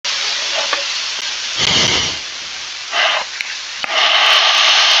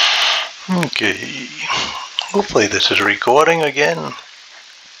Okay, hopefully this is recording again.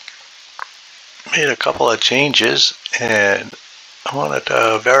 Made a couple of changes and I wanted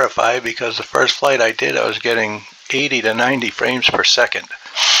to verify because the first flight I did I was getting 80 to 90 frames per second,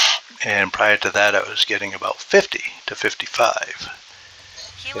 and prior to that I was getting about 50 to 55.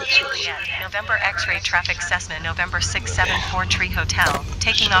 Kilo Juliet, November X-ray traffic Cessna, November 674 Tree Hotel,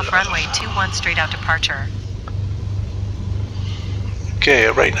 taking off runway 21 straight out departure. Okay,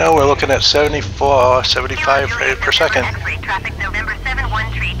 right now we're looking at 74, 75 frames per second. X-ray traffic, November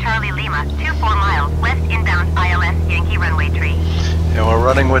 713 Charlie Lima, 24 miles west inbound ILS Yankee runway tree. And we're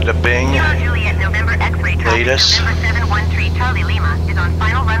running with the Bing Juliet, November X-ray traffic, latest. November 713 Charlie Lima is on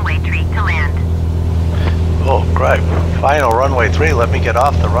final runway tree to land. Oh, great. Final runway 3. Let me get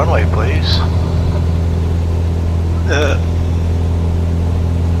off the runway, please.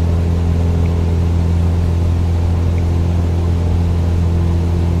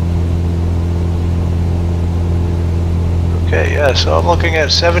 Okay, yeah, so I'm looking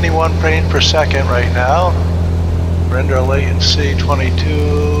at 71 frames per second right now. Render latency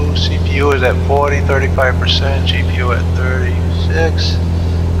 22. CPU is at 40, 35%. GPU at 36.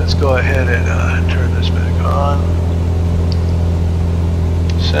 Let's go ahead and turn this back on.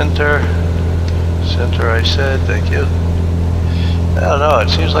 Center, I said, thank you. I don't know, it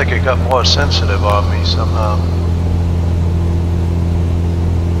seems like it got more sensitive on me somehow.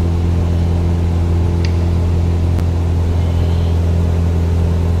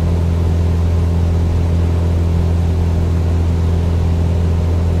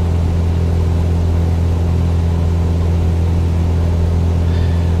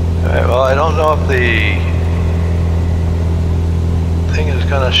 Well, I don't know if the thing is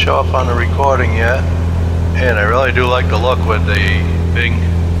going to show up on the recording yet, and I really do like the look with the Bing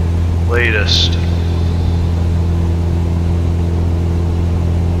latest.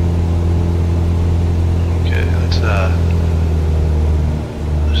 Okay, let's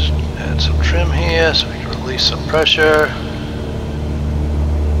add some trim here so we can release some pressure.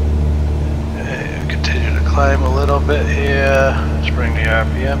 And continue to climb a little bit here. Let's bring the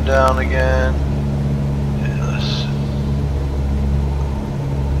RPM down again. And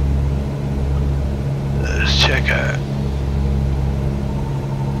let's check out.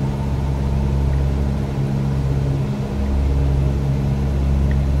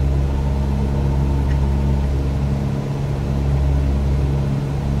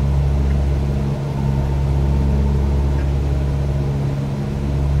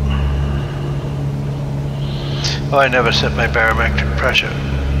 Oh, I never set my barometric pressure.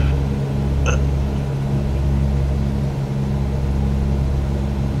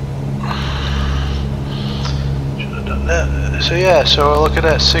 Should have done that. So yeah, so we're looking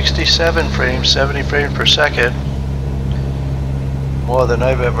at 67 frames, 70 frames per second. More than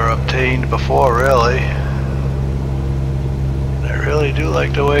I've ever obtained before, really. And I really do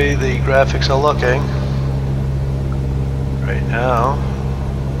like the way the graphics are looking right now.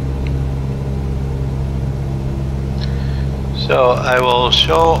 So I will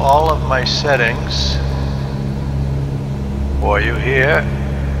show all of my settings for you here.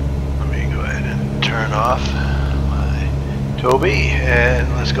 Let me go ahead and turn off my Toby and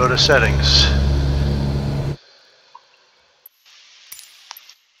let's go to settings.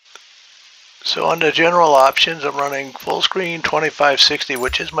 So under general options, I'm running full screen 2560,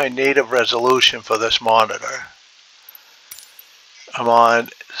 which is my native resolution for this monitor. I'm on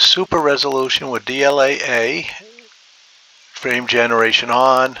super resolution with DLAA. Frame generation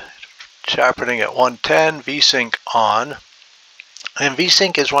on, sharpening at 110, VSync on. And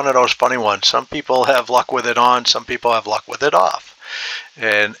VSync is one of those funny ones. Some people have luck with it on, some people have luck with it off.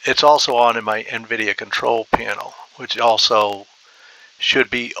 And it's also on in my NVIDIA control panel, which also should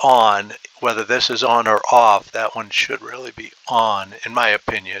be on. Whether this is on or off, that one should really be on, in my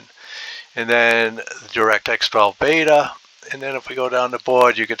opinion. And then the DirectX 12 beta. And then if we go down the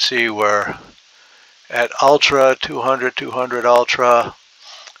board, you can see we're at Ultra, 200 Ultra.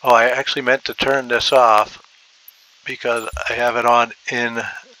 Oh, I actually meant to turn this off because I have it on in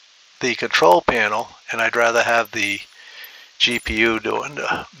the control panel and I'd rather have the GPU doing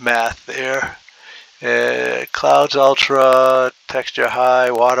the math there. Clouds Ultra, texture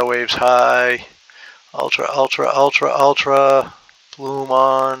high, water waves high, Ultra, bloom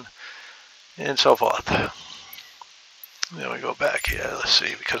on, and so forth. Then we go back here, let's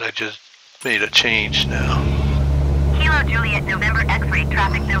see, because I just made a change now. Kilo Juliet, November X-ray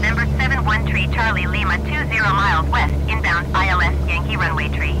traffic, November 713 Charlie Lima, 20 miles west inbound ILS Yankee runway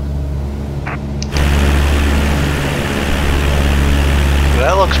tree.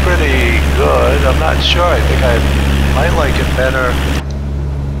 That looks pretty good. I'm not sure. I think I might like it better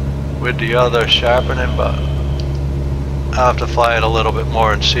with the other sharpening, but I'll have to fly it a little bit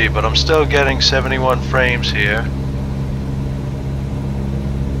more and see. But I'm still getting 71 frames here,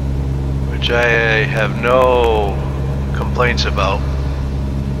 which I have no complaints about.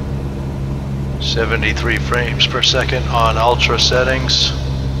 73 frames per second on ultra settings.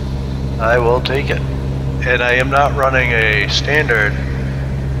 I will take it. And I am not running a standard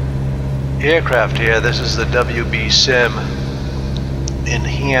aircraft here. This is the WB Sim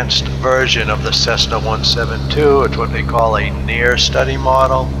enhanced version of the Cessna 172. It's what they call a near study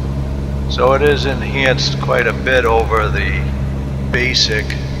model. So it is enhanced quite a bit over the basic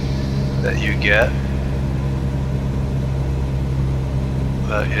that you get.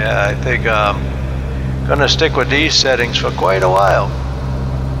 But yeah, I think I'm gonna stick with these settings for quite a while.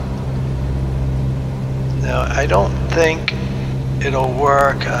 Now, I don't think it'll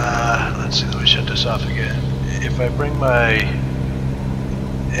work. Let's see, let me shut this off again. If I bring my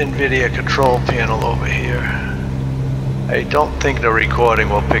NVIDIA control panel over here, I don't think the recording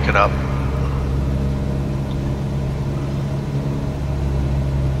will pick it up.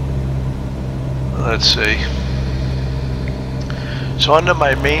 Let's see. So under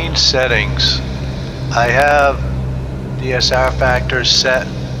my main settings, I have DSR factors set,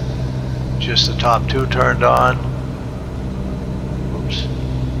 just the top two turned on. Oops.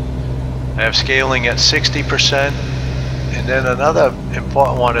 I have scaling at 60%, and then another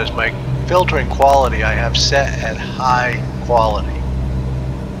important one is my filtering quality. I have set at high quality,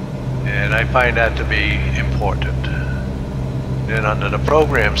 and I find that to be important. Then under the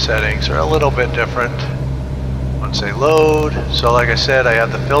program settings are a little bit different once they load. So like I said, I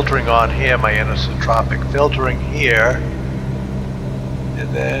have the filtering on here, my anisotropic filtering here.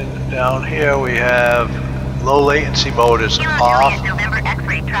 And then down here we have low latency mode is off. Juliet, November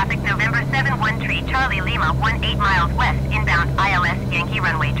X-ray traffic, November 71 tree, Charlie Lima, 18 miles west, inbound ILS Yankee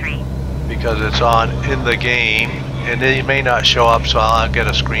runway tree. Because it's on in the game, and they may not show up, so I'll get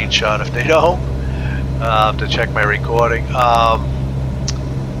a screenshot if they don't. I'll have to check my recording.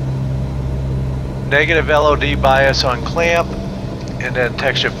 Negative LOD bias on clamp, and then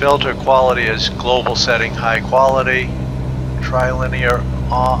texture filter quality is global setting, high quality. Trilinear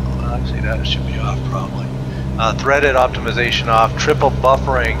on, actually that should be off probably. Threaded optimization off, triple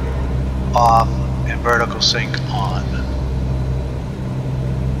buffering off, and vertical sync on.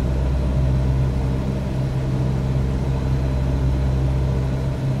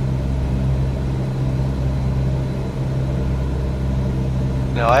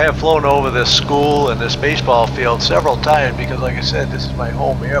 Now I have flown over this school and this baseball field several times because, like I said, this is my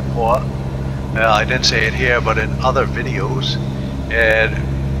home airport. Well, I didn't say it here, but in other videos, and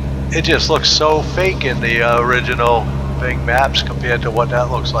it just looks so fake in the original thing maps compared to what that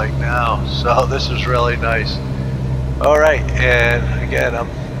looks like now. So this is really nice. All right, and again,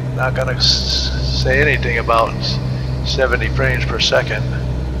 I'm not going to say anything about 70 frames per second.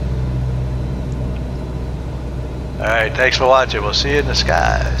 All right, thanks for watching. We'll see you in the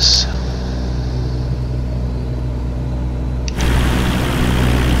skies.